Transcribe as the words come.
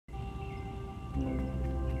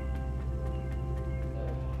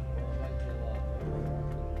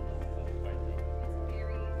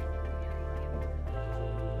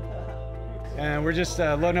and we're just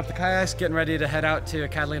loading up the kayaks, getting ready to head out to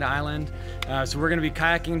Catalina Island. So we're going to be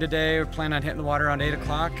kayaking today. We're planning on hitting the water around 8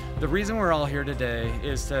 o'clock. The reason we're all here today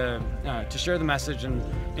is to share the message and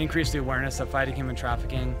increase the awareness of fighting human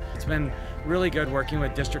trafficking. It's been really good working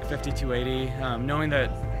with District 5280, knowing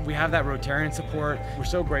that we have that Rotarian support. We're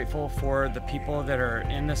so grateful for the people that are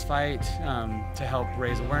in this fight to help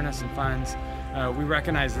raise awareness and funds. We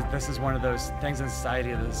recognize that this is one of those things in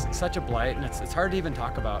society that is such a blight, and it's hard to even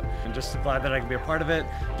talk about. I'm just glad that I can be a part of it,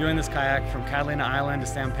 doing this kayak from Catalina Island to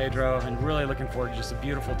San Pedro, and really looking forward to just a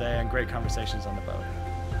beautiful day and great conversations on the boat.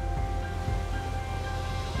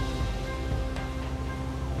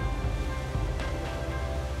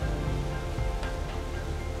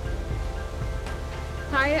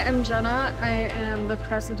 Hi, I'm Jenna. I am the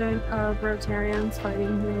president of Rotarians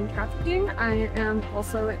Fighting Human Trafficking. I am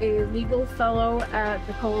also a legal fellow at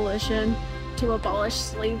the Coalition to Abolish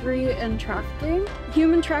Slavery and Trafficking.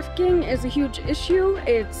 Human trafficking is a huge issue.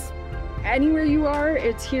 It's anywhere you are,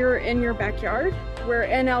 it's here in your backyard. Where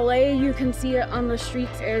in LA, you can see it on the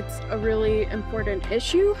streets. It's a really important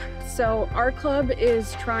issue. So our club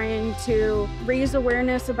is trying to raise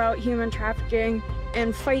awareness about human trafficking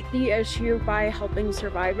and fight the issue by helping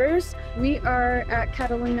survivors. We are at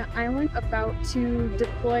Catalina Island about to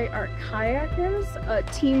deploy our kayakers. A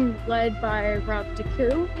team led by Rob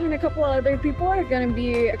DeCoo and a couple other people are going to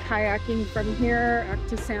be kayaking from here up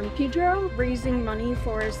to San Pedro, raising money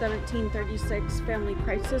for 1736 Family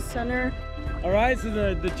Crisis Center. All right, so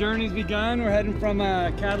the journey's begun. We're heading from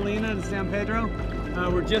Catalina to San Pedro.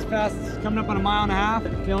 We're just past, coming up on a mile and a half.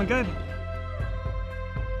 Feeling good.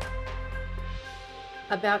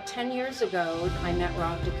 About 10 years ago, I met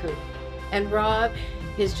Rob DeCoo. And Rob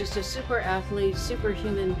is just a super athlete,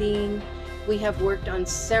 superhuman being. We have worked on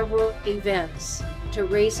several events to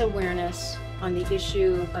raise awareness on the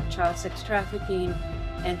issue of child sex trafficking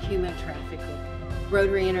and human trafficking.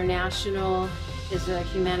 Rotary International is a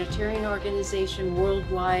humanitarian organization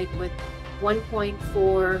worldwide with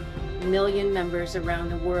 1.4 million members around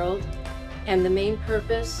the world. And the main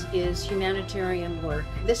purpose is humanitarian work.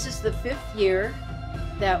 This is the 5th year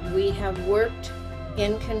that we have worked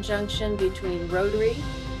in conjunction between Rotary,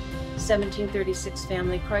 1736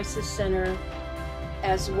 Family Crisis Center,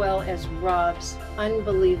 as well as Rob's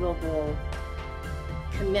unbelievable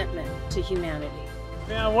commitment to humanity.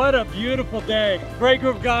 Man, what a beautiful day. Great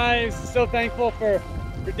group of guys. So thankful for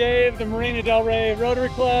Dave, the Marina Del Rey Rotary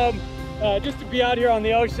Club, just to be out here on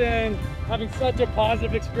the ocean, having such a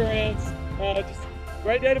positive experience. Just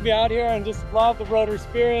great day to be out here and just love the Rotary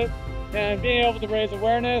spirit and being able to raise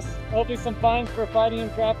awareness, hopefully some funds for fighting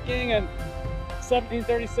and trafficking, and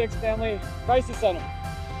 1736 Family Crisis Center.